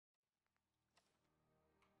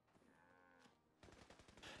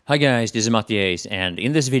Hi guys, this is Mattias, and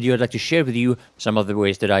in this video I'd like to share with you some of the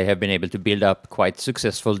ways that I have been able to build up quite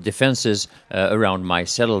successful defenses around my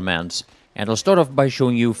settlements. And I'll start off by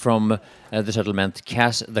showing you from the settlement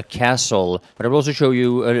the castle, but I'll also show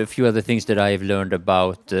you a few other things that I have learned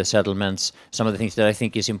about settlements, some of the things that I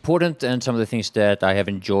think is important, and some of the things that I have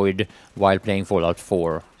enjoyed while playing Fallout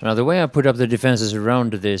 4. Now the way I put up the defenses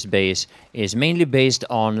around this base is mainly based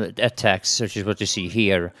on attacks, such as what you see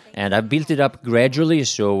here, and I built it up gradually,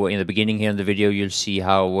 so in the beginning here in the video you'll see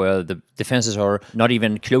how the defenses are not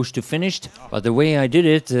even close to finished, but the way I did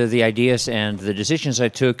it, the ideas and the decisions I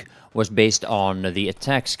took was based on the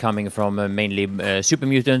attacks coming from mainly super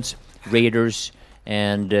mutants, raiders,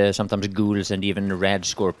 and sometimes ghouls and even rad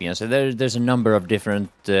scorpions. So there's a number of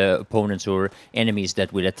different opponents or enemies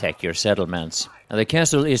that will attack your settlements. Now, the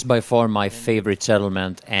castle is by far my favorite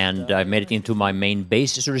settlement, and I made it into my main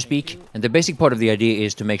base, so to speak. And the basic part of the idea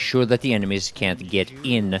is to make sure that the enemies can't get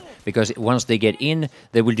in, because once they get in,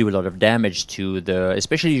 they will do a lot of damage to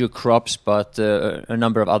especially your crops, but a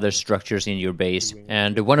number of other structures in your base.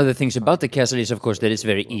 And one of the things about the castle is, of course, that it's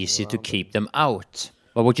very easy to keep them out.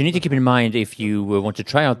 But what you need to keep in mind if you want to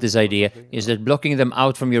try out this idea is that blocking them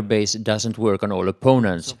out from your base doesn't work on all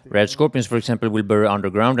opponents. Red scorpions, for example, will burrow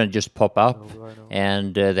underground and just pop up,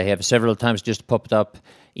 and they have several times just popped up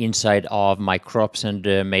inside of my crops and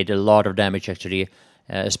made a lot of damage actually,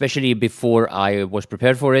 especially before I was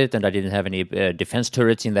prepared for it and I didn't have any defense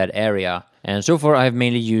turrets in that area. And so far I've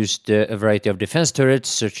mainly used a variety of defense turrets,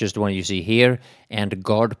 such as the one you see here, and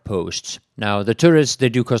guard posts. Now the turrets, they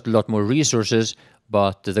do cost a lot more resources,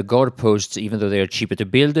 but the guard posts, even though they are cheaper to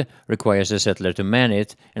build, requires a settler to man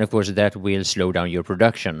it, and of course that will slow down your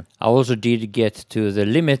production. I also did get to the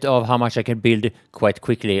limit of how much I can build quite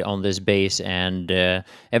quickly on this base, and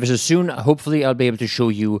ever so soon, hopefully I'll be able to show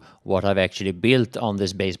you what I've actually built on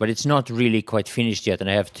this base, but it's not really quite finished yet, and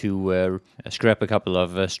I have to scrap a couple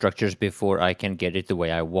of structures before I can get it the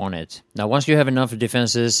way I want it. Now, once you have enough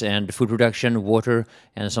defenses and food production, water,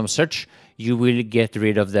 and some such, you will get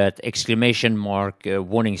rid of that exclamation mark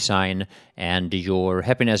warning sign, and your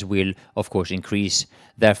happiness will, of course, increase.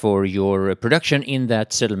 Therefore, your production in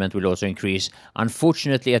that settlement will also increase.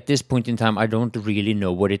 Unfortunately, at this point in time, I don't really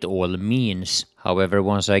know what it all means. However,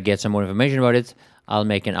 once I get some more information about it, I'll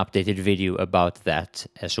make an updated video about that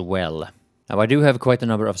as well. Now, I do have quite a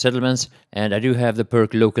number of settlements, and I do have the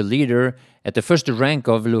perk Local Leader. At the first rank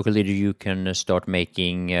of Local Leader, you can start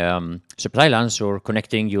making supply lines or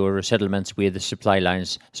connecting your settlements with supply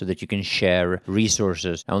lines so that you can share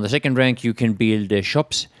resources. Now, on the second rank, you can build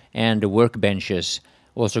shops and workbenches.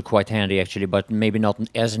 Also quite handy, actually, but maybe not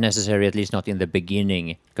as necessary, at least not in the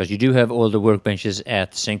beginning, because you do have all the workbenches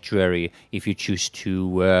at Sanctuary if you choose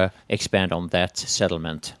to expand on that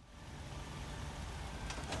settlement.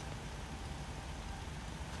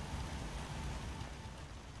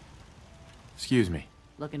 Excuse me.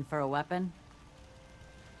 Looking for a weapon?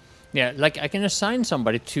 Yeah, like I can assign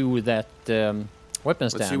somebody to that weapon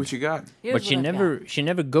stand. Let's see what you got. But she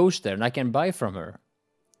never goes there, and I can buy from her.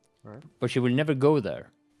 Right. But she will never go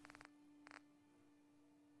there.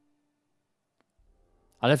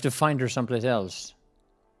 I'll have to find her someplace else.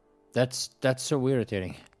 That's so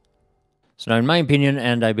irritating. So now, in my opinion,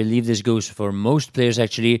 and I believe this goes for most players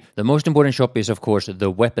actually, the most important shop is, of course,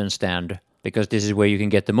 the weapon stand, because this is where you can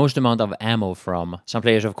get the most amount of ammo from. Some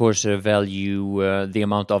players, of course, value the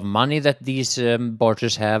amount of money that these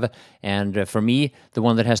barters have, and for me, the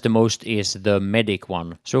one that has the most is the medic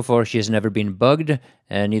one. So far, she has never been bugged,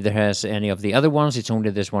 and neither has any of the other ones. It's only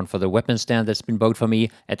this one for the weapon stand that's been bugged for me.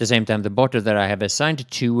 At the same time, the barter that I have assigned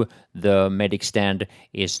to the medic stand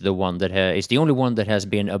is the one that is the only one that has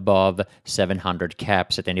been above 700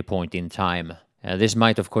 caps at any point in time. This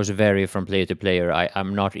might, of course, vary from player to player.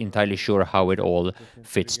 I'm not entirely sure how it all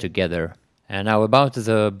fits together. And now about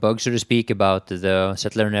the bug, so to speak, about the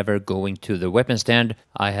settler never going to the weapon stand.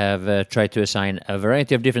 I have tried to assign a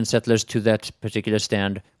variety of different settlers to that particular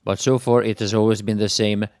stand, but so far it has always been the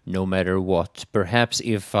same no matter what. Perhaps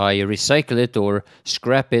if I recycle it or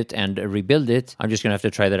scrap it and rebuild it, I'm just going to have to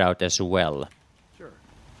try that out as well.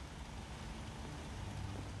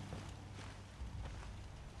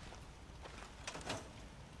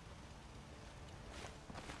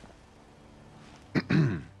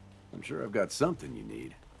 I'm sure I've got something you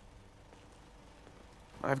need.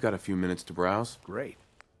 I've got a few minutes to browse. Great.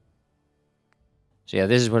 So yeah,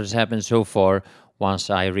 this is what has happened so far. Once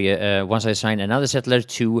I assign another settler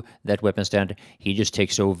to that weapon stand, he just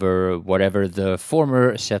takes over whatever the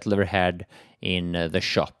former settler had in the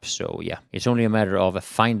shop. So yeah, it's only a matter of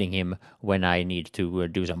finding him when I need to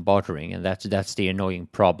do some bartering, and that's the annoying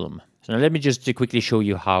problem. So now let me just quickly show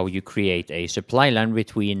you how you create a supply line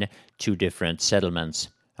between two different settlements.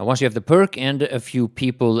 Now, once you have the perk and a few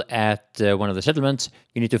people at one of the settlements,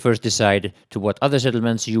 you need to first decide to what other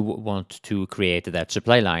settlements you want to create that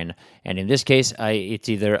supply line. And in this case, it's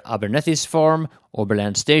either Abernethy's Farm,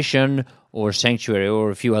 Oberland Station, or Sanctuary, or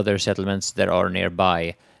a few other settlements that are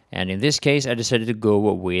nearby. And in this case, I decided to go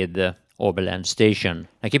with Oberland Station.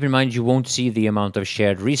 Now keep in mind, you won't see the amount of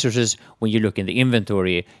shared resources when you look in the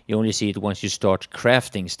inventory. You only see it once you start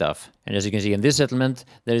crafting stuff. And as you can see in this settlement,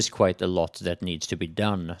 there is quite a lot that needs to be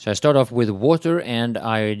done. So I start off with water, and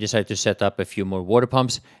I decided to set up a few more water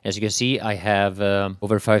pumps. As you can see, I have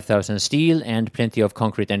over 5,000 steel and plenty of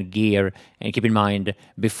concrete and gear. And keep in mind,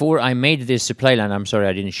 before I made this supply line, I'm sorry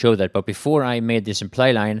I didn't show that, but before I made this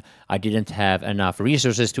supply line, I didn't have enough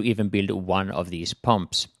resources to even build one of these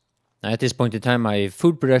pumps. Now, at this point in time, my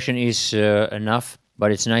food production is enough,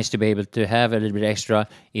 but it's nice to be able to have a little bit extra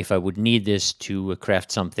if I would need this to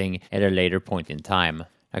craft something at a later point in time.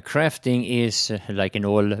 Now, crafting is, like in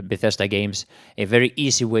all Bethesda games, a very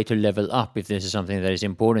easy way to level up if this is something that is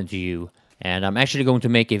important to you. And I'm actually going to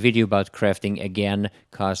make a video about crafting again,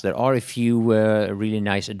 because there are a few really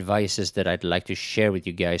nice advices that I'd like to share with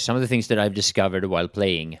you guys. Some of the things that I've discovered while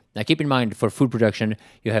playing. Now keep in mind, for food production,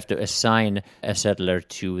 you have to assign a settler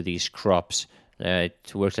to these crops.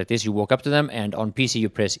 It works like this. You walk up to them, and on PC you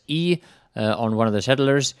press E on one of the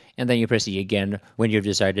settlers, and then you press E again when you've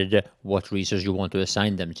decided what resource you want to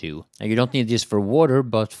assign them to. Now you don't need this for water,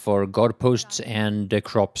 but for guard posts and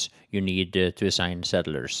crops, you need to assign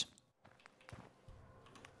settlers.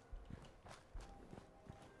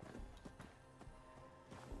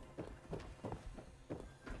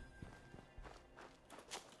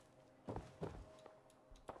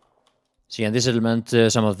 See, in this settlement,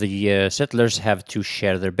 some of the settlers have to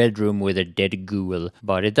share their bedroom with a dead ghoul,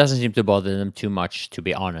 but it doesn't seem to bother them too much, to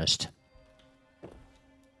be honest.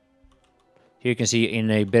 Here you can see in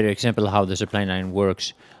a better example how the supply line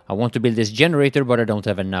works. I want to build this generator, but I don't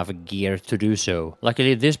have enough gear to do so.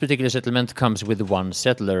 Luckily, this particular settlement comes with one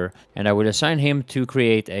settler, and I will assign him to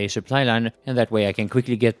create a supply line, and that way I can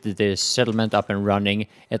quickly get this settlement up and running,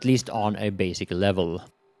 at least on a basic level.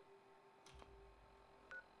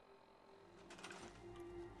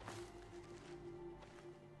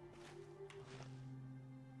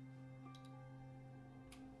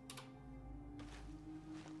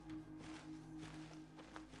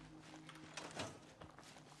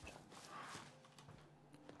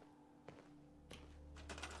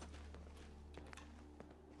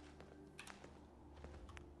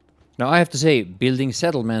 Now, I have to say, building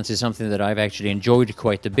settlements is something that I've actually enjoyed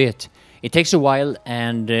quite a bit. It takes a while,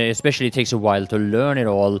 and especially it takes a while to learn it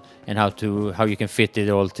all and how you can fit it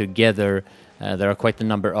all together. There are quite a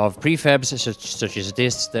number of prefabs, such as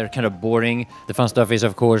this. They're kind of boring. The fun stuff is,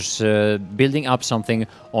 of course, building up something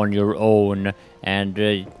on your own.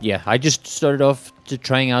 And yeah, I just started off to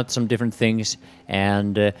trying out some different things,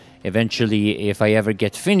 and eventually, if I ever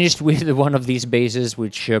get finished with one of these bases,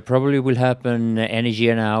 which probably will happen any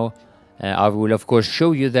year now, I will of course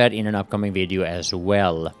show you that in an upcoming video as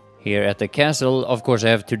well. Here at the castle, of course, I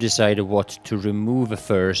have to decide what to remove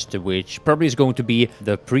first, which probably is going to be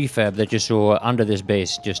the prefab that you saw under this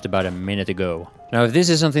base just about a minute ago. Now, if this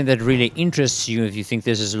is something that really interests you, if you think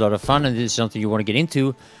this is a lot of fun and this is something you want to get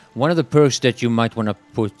into, one of the perks that you might want to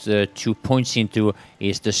put 2 points into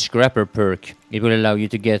is the Scrapper perk. It will allow you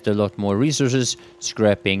to get a lot more resources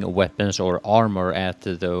scrapping weapons or armor at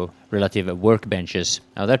the relative workbenches.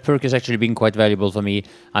 Now, that perk has actually been quite valuable for me.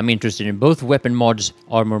 I'm interested in both weapon mods,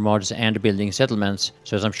 armor mods, and building settlements,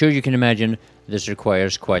 so as I'm sure you can imagine, this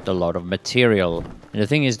requires quite a lot of material. And the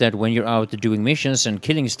thing is that when you're out doing missions and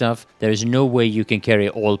killing stuff, there is no way you can carry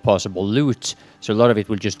all possible loot, so a lot of it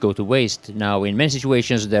will just go to waste. Now, in many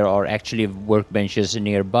situations, there are actually workbenches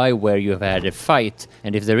nearby where you have had a fight,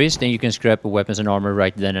 and if there is, then you can scrap weapons and armor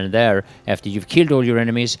right then and there after you've killed all your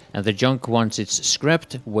enemies, and the junk, once it's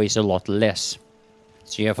scrapped, weighs a lot less.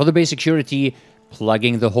 So yeah, for the base security,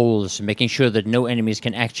 plugging the holes, making sure that no enemies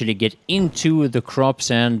can actually get into the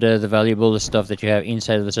crops and the valuable stuff that you have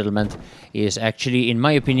inside of the settlement is actually, in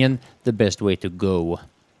my opinion, the best way to go.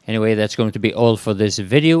 Anyway, that's going to be all for this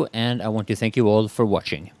video, and I want to thank you all for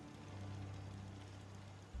watching.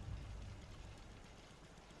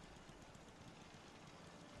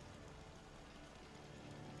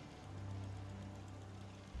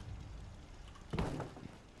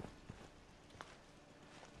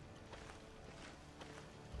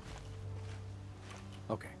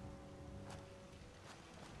 Okay.